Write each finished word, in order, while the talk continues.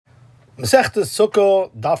Masechta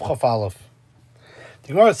Sukkah Daf Chaf Aleph. The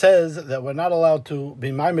Gemara says that we're not allowed to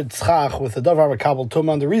be maimed schach with the davar makabel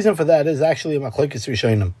tumah. The reason for that is actually a machlokes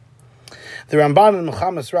rishonim. The Ramban in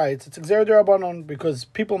Mechamas writes it's exer d'Rabbanon because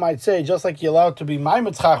people might say just like you're allowed to be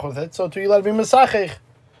maimed schach with it, so too you're allowed to be mesachech,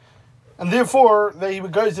 and therefore he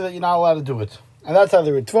would go to that you're not allowed to do it. And that's how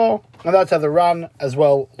the Ritva and that's how the Ran as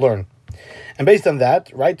well learn. And based on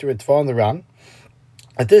that, right, the Ritva and the Ran,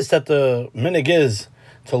 at this that the minig is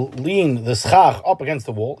to lean the schach up against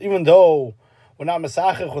the wall, even though we're not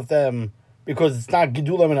mesachech with them because it's not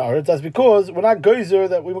gidulam in earth. That's because we're not geyser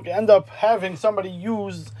that we end up having somebody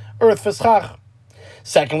use earth for schach.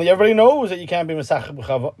 Secondly, everybody knows that you can't be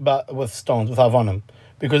mesachech with stones, with avonim,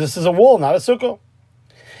 because this is a wall, not a sukkah.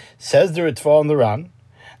 Says the Ritva and the Ran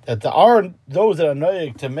that there are those that are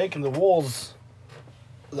noyeg to making the walls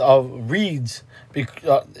of reeds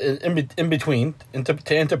in between,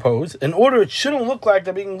 to interpose, in order it shouldn't look like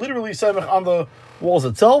they're being literally samech on the walls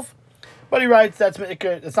itself. But he writes that's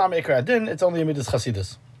me'ikar, it's not me'ikar adin, it's only a midas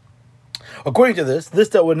chasidus. According to this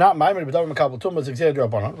that would not maimed b'davar makabel tumah is exer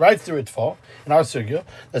d'Rabbanan. Writes the Ritva in our sugya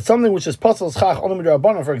that something which is pasal schach only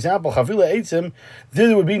d'Rabbanan, for example, chavila eitzim,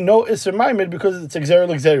 there would be no iser maimed because it's exer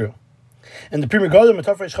l'gzeru. And the Pri Megadim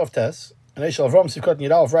Metafresh Chavtes, and Eshel Avram Sivkot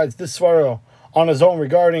Yidalef writes this svara on his own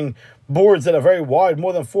regarding boards that are very wide,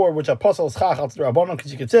 more than 4, which are pasal schach al d'Rabbanan,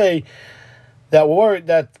 because you could say that we're worried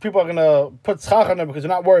that people are going to put schach on them because they're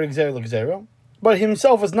not worried exer l'gzeru. But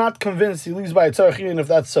himself is not convinced. He leaves by a tzarech even if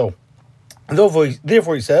that's so. And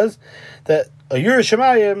therefore he says that a Yerush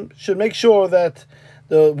Shemayim should make sure that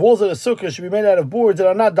the walls of the sukkah should be made out of boards that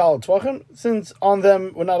are not dalet tvachim, since on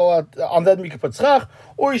them we're not allowed. On them you can put schach,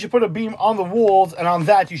 or you should put a beam on the walls, and on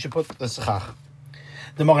that you should put the schach.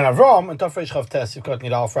 The Magen Avram and Tafresh Chavtes Yivkot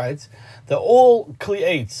Nidalef writes that all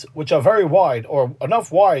kliates which are very wide or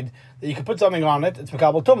enough wide that you can put something on it, it's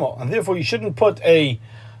makabel tumah, and therefore you shouldn't put a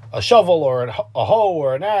shovel or a hoe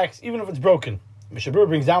or an axe, even if it's broken. Mishabur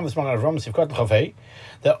brings down this Magen Avram Sivkot Chavei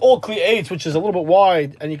that all kliates which is a little bit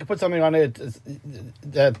wide and you can put something on it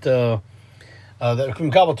that makabel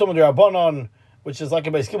tumah d'Rabbanan, which is like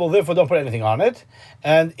a base kibble, therefore don't put anything on it.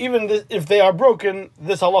 And even if they are broken,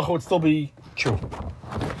 this halacha would still be true.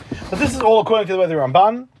 But this is all according to the way the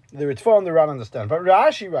Ramban, the Ritva, and the Ran understand. But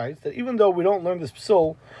Rashi writes that even though we don't learn this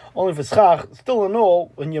psul only for schach, still in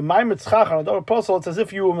all, when you maimed schach on a davar pasal, it's as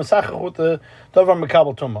if you were mesachech with the davar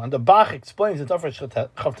makabel tumah. And the Bach explains in Tafresh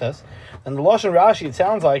Chavtes, and the Lashon Rashi, it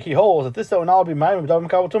sounds like he holds that this that will now be maimed davar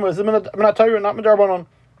makabel tumah is minat Torah, not midrabanan.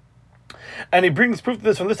 And he brings proof to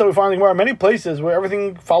this from this that we find in Gemara many places where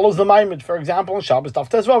everything follows the maimed. For example, in Shabbos, Daf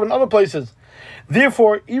Tezvav, and other places.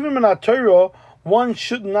 Therefore, even minat Torah, one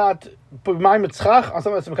should not put maimed schach on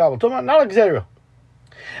something that's makabel tumah, not a gzera.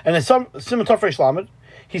 And in some Simon Tafresh Lamed,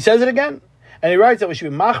 he says it again, and he writes that we should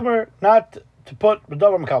be machmer not to put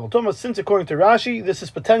b'davar makabel tumah, since according to Rashi, this is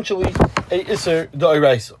potentially a iser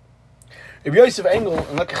d'oraisa. If Yosef Engel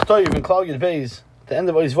and Lekech Toiv in Klal Yud Beis, the end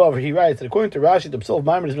of Oizvav, he writes that according to Rashi, the psul of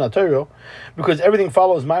maimed is not Torah, because everything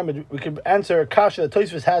follows maimed. We could answer a kasha that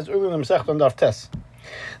Tosfos has earlier in the Masechta on Daf Tes.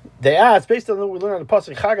 They ask, based on what we learned on the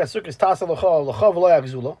pasuk, Chag HaSukkos Tasa L'cha V'lo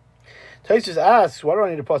Yagzula. Tosfos asks, why do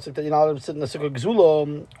I need a pasuk that you're not allowed to sit in the sukkah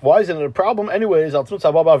gzula? Why isn't it a problem? Anyways, Al Tzmutz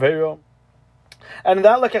Haba B'Avero. And in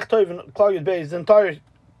that Lekech Toiv in Klal Yud Beis, the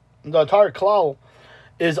entire klal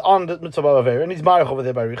is on the mitzvah b'aver, and he's marich over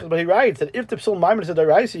there by Riches. But he writes that if the psul maimed is a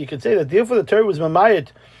deraisa, you could say that therefore the Torah was mamayit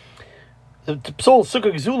the psul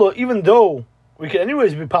sukkah gzula, even though we could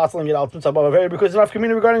anyways be passing it out mitzvah b'aver because enough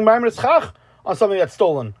community regarding maimed schach on something that's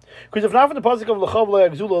stolen. Because if not for the pasuk of l'chav lo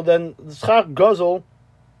gzula, then the schach gazel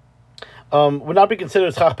would not be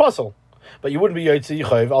considered schach pasal. But you wouldn't be yotze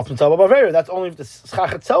yichayv al mitzvah b'aver. That's only if the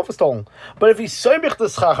schach itself is stolen. But if he's soymich the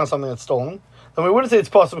schach on something that's stolen, then we wouldn't say it's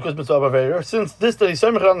possible because mitzvah b'aver, since this that he's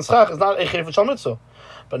soymich on the schach is not a chayv shal mitzvah.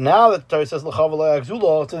 But now that the Torah says l'chav lo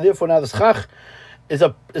gzula, so therefore now the schach is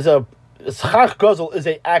a schach gazel is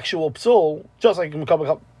a actual psul, just like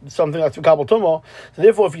something that's makabel tumah. So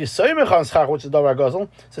therefore, if you soymich on schach, which is davar gazel,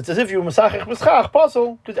 so it's as if you mesachech b'schach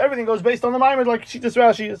pasul, because everything goes based on the maimed, like Shittas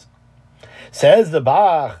Rashi is. Says the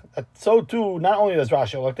Bach, that so too, not only does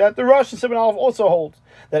Rashi like that, the Rosh and Simon Aleph also holds,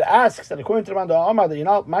 that asks that according to the Manda Amar, that you're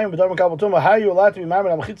not maimed b'davar makabel tumah, how are you allowed to be maimed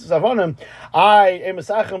on mechitzas avonim? I am a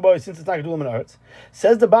mesachim boy, since it's not gedulim in earth.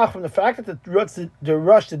 Says the Bach, from the fact that the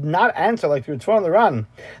Rosh did not answer like the Ritva and the Ran,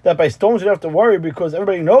 that by stones you don't have to worry because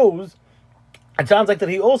everybody knows. It sounds like that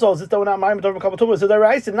he also holds that we're not maimed b'davar makabel tumah, so they're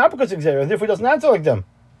right, not because of Xer, and therefore he doesn't answer like them.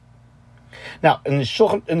 Now, in the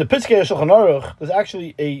Piskei Shulchan Aruch, there's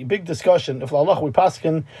actually a big discussion if Allah we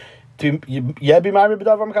paskin to be maimed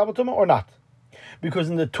b'davar makabel tumah or not. Because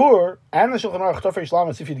in the Tur and the Shulchan Aruch Tofei Shlam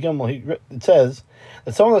and Sifid Gimel, it says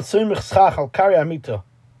that someone that's Tzimich Schach al Kari Amita,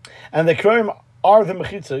 and the Kroim are the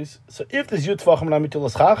Mechitzos. So if there's Yud Tvachim and Amita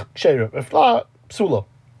L'Schach, Ksheira. If not, Psula.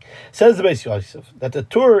 Says the Beis Yosef that the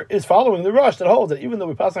Tur is following the Rush that holds that even though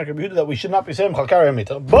we pass on Rabbi Yehuda that we should not be saying Chal Kari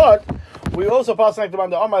Amita, but we also pass on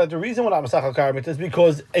the Amar that the reason we're not Masach Chal Kari Amita is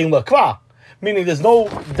because Ein Lakva. Meaning there's no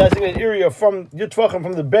designated area from Yud Tvachim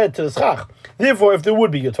from the bed to the Schach. Therefore, if there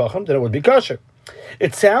would be Yud Tvachim, then it would be kosher.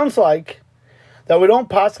 It sounds like that we don't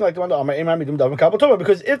pass like the one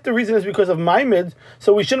because if the reason is because of Maimid,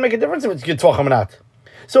 so we shouldn't make a difference if it's Yud Tvachim or not.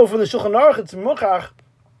 So for the Shulchan Aruch, it's Muchach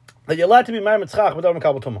that you're allowed to be Maimid Schach without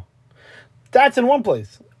Makabel Tumah. That's in one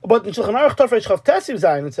place. But in Shulchan Aruch Tafresh Chav Tesiv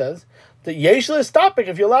Zayin it says that Yeshla is stopping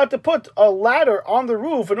if you're allowed to put a ladder on the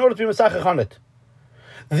roof in order to be Masachach on it.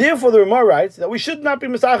 Therefore, the Ramah writes that we should not be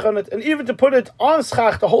Masachach on it, and even to put it on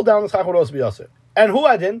Schach, to hold down the Schach would also be Yasser. And who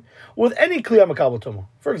adin with any Kliya Makabel Tumah.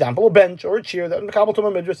 For example, a bench or a chair that Makabel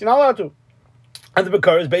Tumah Midrash, you're not allowed to. And the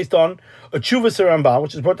Bekar is based on a Chuvas Rambam,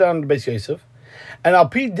 which is brought down in the Beis Yosef, and Al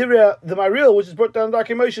Pi Divya the Maril, which is brought down in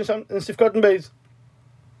Darkei Moshe in Sifkat and Beis.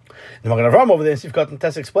 The Magen Avraham over there in Sifkat and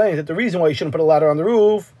Tes explains that the reason why you shouldn't put a ladder on the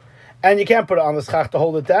roof and you can't put it on the Schach to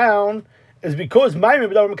hold it down is because Maimim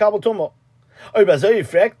b'davar Makabel Tumah. The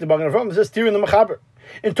Magen Avraham is just steering the Mechaber.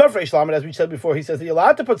 In Tofrei Shlam, as we said before, he says that you're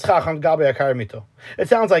allowed to put Schach on Gabei Akar Mito. It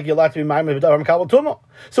sounds like you're allowed to be Maimim b'davar Makabel Tumah.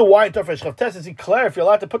 So why in Tofrei Shlam Tes is he clear if you're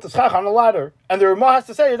allowed to put the Schach on the ladder? And the Ramah has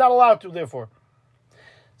to say you're not allowed to, therefore.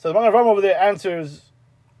 So the Magen Avraham over there answers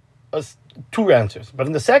two answers. But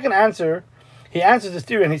in the second answer, he answers this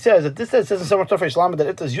theory and he says that this says in some Tofrei Shlam that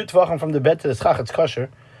if there's Yud Tvachim from the bed to the Schach, it's kosher.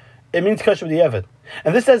 It means kosher with the Eved.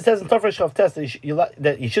 And this says in Tofrei Shlam Tes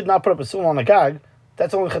that you should not put up a sulam on a gag.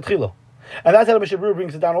 That's only Chatchilo. And that's how the Mishabur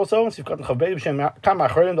brings it down also. So you've got Chavbei B'Shem Kam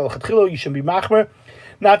Achronim Dal Chatchilo. You should be machmer,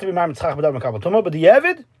 not to be ma'amed Tzchach b'davar Makabel Tumah. But the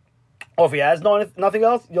Eved, or if he has nothing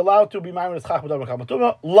else, you're allowed to be ma'amed Tzchach b'davar Makabel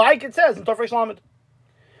Tumah, like it says in Tofrei Shlam.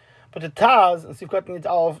 But the Taz and Sifkat Nit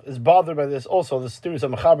Alf is bothered by this also. The theories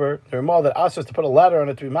of Mechaber, the Ramah that asks us to put a ladder on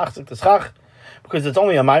it to be machzik the Schach because it's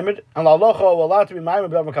only a ma'amed, and La'alocha we're allowed to be ma'amed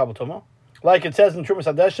b'davar Makabel Tumah. Like it says in Trumas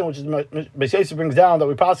Hadeshin, which is Beis Yosef brings down that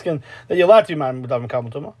we paskin that you're allowed to be ma'amed b'davar Makabel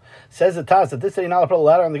Tumah. Says the Taz that this day you're not allowed to put a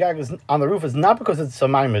ladder on the gag on the roof is not because it's a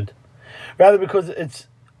ma'amed, rather because it's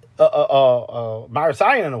a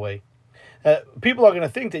marasayan in a way. People are going to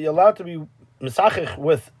think that you're allowed to be misachich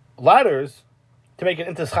with ladders to make it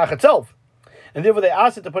into Schach itself. And therefore they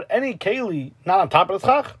asked it to put any keli not on top of the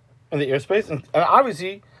Schach, in the airspace, and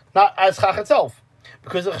obviously not as Schach itself.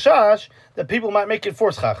 Because of Chash, that people might make it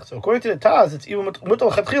for Schach. So according to the Taz, it's even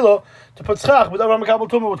mutal chatchilo to put Schach, but Avraham Makabel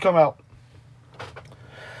Tumah would come out.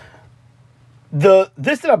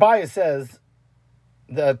 This that Abaye says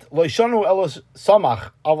that Loishanu Elos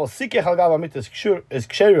Samach Aval Sikech Halgav Amit is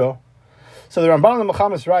Kshero. So the Ramban the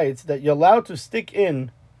Mechamis writes that you're allowed to stick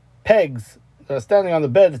in pegs that are standing on the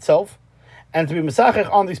bed itself, and to be mesachech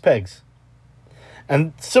on these pegs.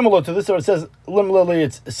 And similar to this, or it says it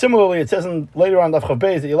says later on Daf Chav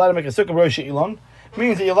Beis that you're allowed to make a sukkah rosh ilon,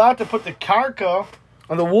 means that you're allowed to put the karka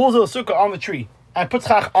on the walls of the sukkah on the tree and put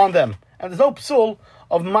schach on them. And there's no psul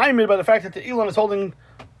of maimid by the fact that the ilon is holding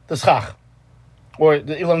the schach, or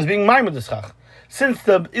the ilon is being maimid the schach, since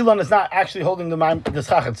the ilon is not actually holding the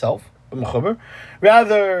schach itself, the mechuber,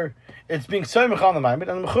 rather it's being soymech on the maimid,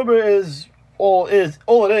 and the mechuber is all it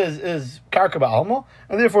is karka ba'alma,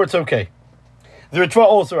 and therefore it's okay. The Ritva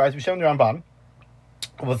also writes, B'Shem the Ramban,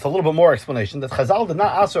 with a little bit more explanation, that Chazal did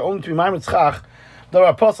not ask her only to be maimed schach, the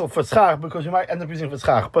apostle for schach, because we might end up using it for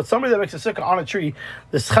schach. But somebody that makes a sukkah on a tree,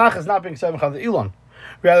 the schach is not being soymech on the ilon.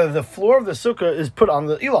 Rather, the floor of the sukkah is put on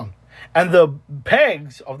the ilon, and the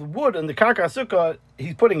pegs of the wood and the karka sukkah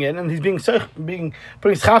he's putting in, and he's putting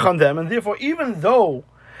schach on them, and therefore, even though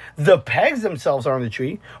the pegs themselves are on the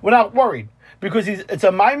tree, we're not worried because it's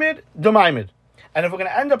a maimid, the maimid, and if we're going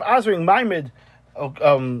to end up answering maimid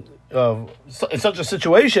in such a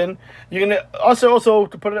situation, you're going to also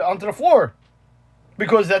to put it onto the floor,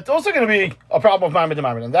 because that's also going to be a problem of maimid to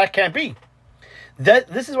maimid, and that can't be.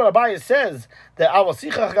 This is what Abaye says, that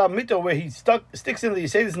Avasichach Gab Mito, where he sticks in the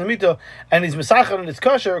Yisayis in the Mito, and he's Mesachar and it's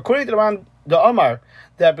kosher, according to the Omar,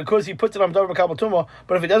 that because he puts it on Davar Makabel Tumah,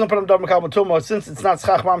 but if he doesn't put it on Davar Makabel Tumah, since it's not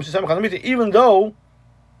Schach Mam Shesem Chal Mito, even though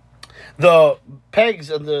the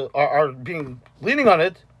pegs and are being leaning on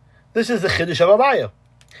it, this is the Chiddush of Abaye.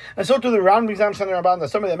 And so to the Ran B'Exam Shana Rabban, that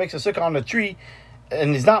somebody that makes a sukkah on a tree,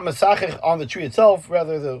 and he's not Mesachar on the tree itself,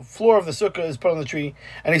 rather the floor of the sukkah is put on the tree,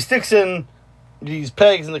 and he sticks in these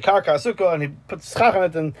pegs in the karka sukkah, and he puts schach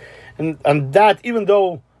on it, and that, even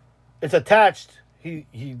though it's attached, he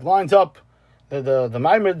lines up the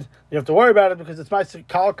Maimed, you have to worry about it because it's Ma'aser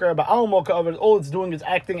Karka Ba'almo Ka'avid. All it's doing is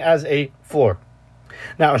acting as a floor.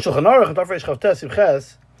 Now, in Shulchan Aruch, in Tafresh Chavtes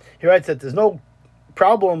Yivches, he writes that there's no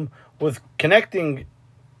problem with connecting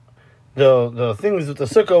the things with the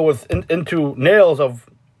sukkah into nails of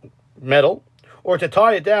metal, or to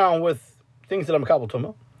tie it down with things that are Makabel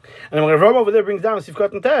Tumah. And then when Rav over there brings down the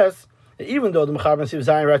Sivkot and Tes, even though the Mechaber and Siv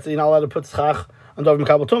Zayin writes that you're not allowed to put schach on Dav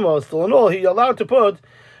Makabel Tumah, still in all, he's allowed to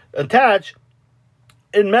attach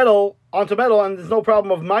in metal onto metal, and there's no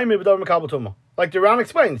problem of Maimid with Dav Makabel Tumah. Like the Ran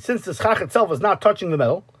explained, since the schach itself is not touching the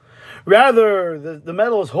metal, rather the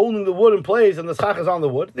metal is holding the wood in place and the schach is on the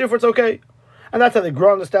wood, therefore it's okay. And that's how the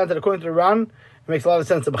Gra understands that according to the Ran, it makes a lot of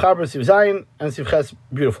sense. The Mechaber, Siv Zayin, and Siv Ches,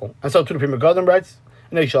 beautiful. And so to the Pri Megadim writes,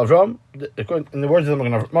 in the words of the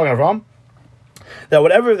Magen Avraham, that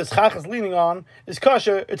whatever the schach is leaning on is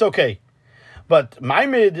kosher, it's okay. But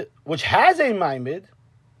Maimid, which has a Maimid,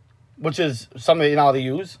 which is something that you're not allowed to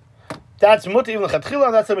use, that's muti even l'chatchila,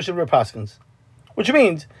 and that's the Mishnah Paskins. Which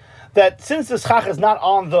means that since the schach is not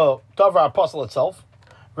on the Davar Apostle itself,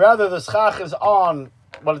 rather the schach is on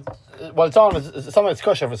what it's on is something that's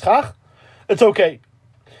kosher for schach, it's okay.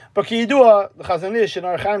 But Kiyidua, the Chazon Ish and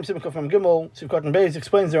Archaim Simcha from Gimel, Sivkot and Beis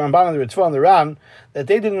explains the Ramban and the Ritzvah and the Ran that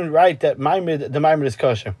they didn't write that the Maimid is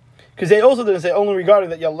kosher. Because they also didn't say only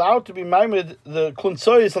regarding that you're allowed to be Maimid the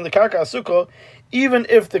Klunsoyis on the Karka Asukah, even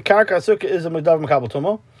if the Karka Asukah is a Medav Makabel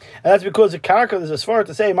Tumah. And that's because the Karka, there's a svara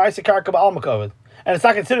to say, Ma'aser Karka Ba'al Makavad. And it's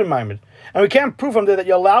not considered Maimid. And we can't prove from there that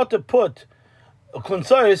you're allowed to put a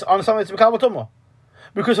Klunsoyis on something that's Makabel Tumah.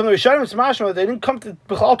 Because from the Rishonim it's mashma, they didn't come to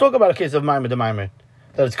B'chal talk about a case of Maimid the Maimid,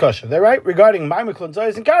 that it's kosher. They're right regarding Maimid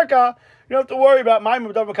Klunsoyis and Karka. You don't have to worry about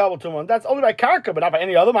Maimid Medav Makabel Tumah. That's only by Karka, but not by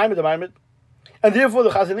any other Maimid the Maimid. And therefore the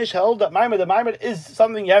Chazon Ish held that Maimid the Maimid is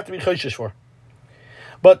something you have to be choshish for.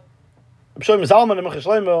 But Shlomo Zalman and Mechash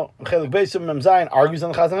Shlomo and Chelik Beisim Mem Zayin argues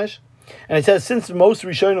on the Chazon Ish, and it says since most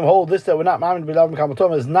Rishonim hold this that we're not Maimid Medav Makabel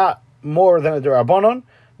Tumah is not more than a Derabanan,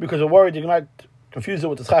 because we're worried you might confuse it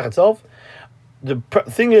with the Schach itself. The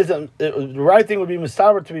thing is, the right thing would be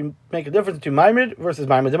Mustaber to make a difference between Maimid versus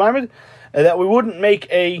Maimid the Maimid, and that we wouldn't make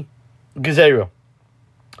a Gezerah.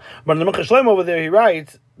 But in the Mechash Shlomo over there, he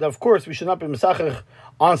writes that of course we should not be Mesachach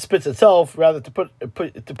on spitz itself, rather to put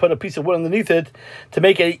a piece of wood underneath it to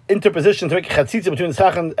make a interposition, to make a chatzitza between the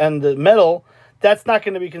schach and the metal. That's not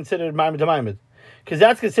going to be considered Maimid to Maimid, because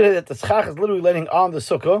that's considered that the schach is literally laying on the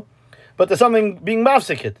sukkah, but there's something being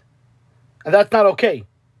mafsikit, and that's not okay.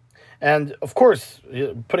 And of course,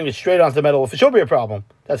 putting it straight onto the metal, if it should be a problem,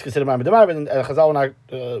 that's considered Maimid to Maimid, and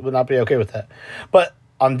Chazal would not be okay with that. But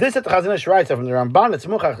on this, that the Chazon Ish writes from the Ramban, it's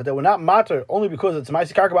muchach that will not matter only because it's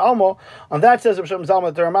Ma'aser Karka Ba'almo. On that says Rav Shlomo Zalman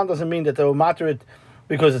that the Ramban doesn't mean that they will matter it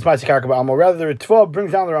because it's Ma'aser Karka Ba'almo. Rather, the Ritzvah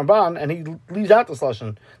brings down the Ramban and he leaves out the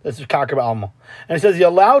lashon that's Karka Ba'almo, and he says you're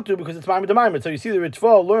allowed to because it's Maimid to Maimid. So you see, the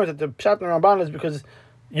Ritzvah learns that the pshat in the Ramban is because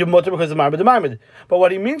you're mutter because it's Maimid to Maimid. But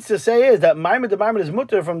what he means to say is that Maimid to Maimid is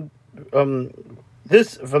mutter from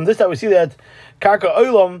this that we see that Karka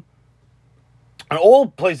Olam and all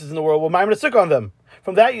places in the world will Maimid a sukkah on them.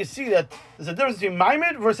 From that you see that there's a difference between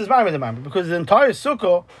Maimid versus Maimid and Maimid, because the entire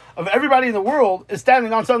sukkah of everybody in the world is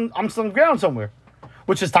standing on some ground somewhere,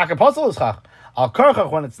 which is Taka Pasal L'Schach. Al Karchach,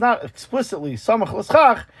 when it's not explicitly Samach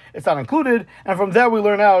L'Schach, it's not included, and from there we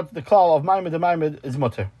learn out the klal of Maimid and Maimid is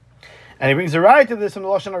mutter. And he brings a right to this from the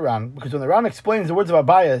Lashon Ran, because when the Ran explains the words of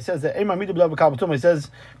Abaya, it says that Ema Midu B'Lav B'Kabel Tumah, he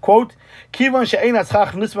says, quote, Kivan she'ein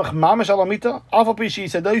atzchach nismach mamash alamita, alfa pi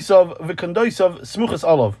she'isedoisav v'kondoisav smuchas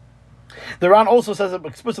olav. The Ran also says it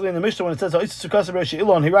explicitly in the Mishnah when it says,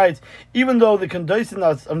 he writes, even though the kondoisin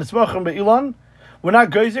of nismachim be'ilan, we're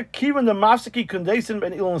not geyser, kivan the mafsiki kondoisin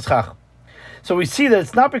ben ilan schach. So we see that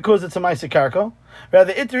it's not because it's a Ma'aser Karka,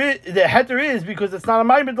 rather the heter is because it's not a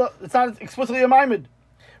Maimid, it's not explicitly a Maimid.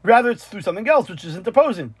 Rather, it's through something else, which is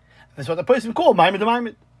interposing. That's what the person called Maimid the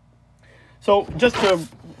Maimid. So, just to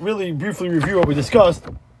really briefly review what we discussed,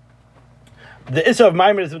 the Issa of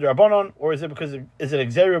Maimid is with the Rabbanon, or is it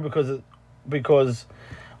Exeria because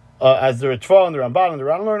as the Ritva and the Ramban and the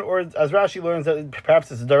Ran learn, or as Rashi learns that perhaps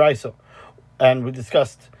it's a Daraisa. And we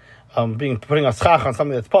discussed putting a schach on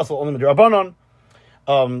something that's possible only with the Rabbanon.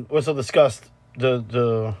 We also discussed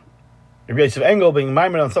the Rabbi Yosef Engel being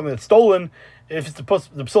Maimid on something that's stolen, if it's the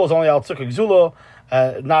psul is only al tzukah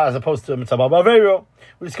gzula, not as opposed to mitzvah ba'avero.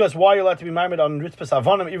 We discussed why you're allowed to be Maimid on ritzpas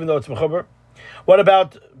avonim, even though it's mechuber. What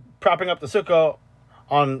about propping up the sukkah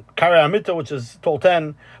on karei amita, which is tol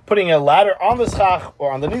 10, putting a ladder on the schach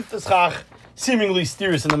or underneath the schach, seemingly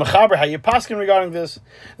steers in the mechaber, how you paskin regarding this.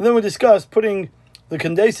 And then we discussed putting the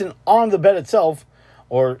kondesin on the bed itself,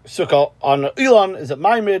 or sukkah on ilan. Is it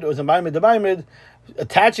Maimid or is it Maimid the Maimid?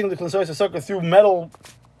 attaching the Knesset Sukkah through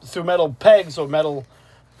metal pegs or metal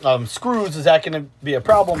screws, is that going to be a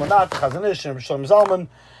problem or not? Chazon Ish and Shlomo Zalman.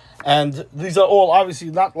 And these are all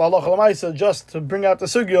obviously not l'halacha l'maisa, just to bring out the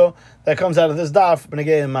sugya that comes out of this daf,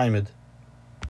 b'negei and maimed.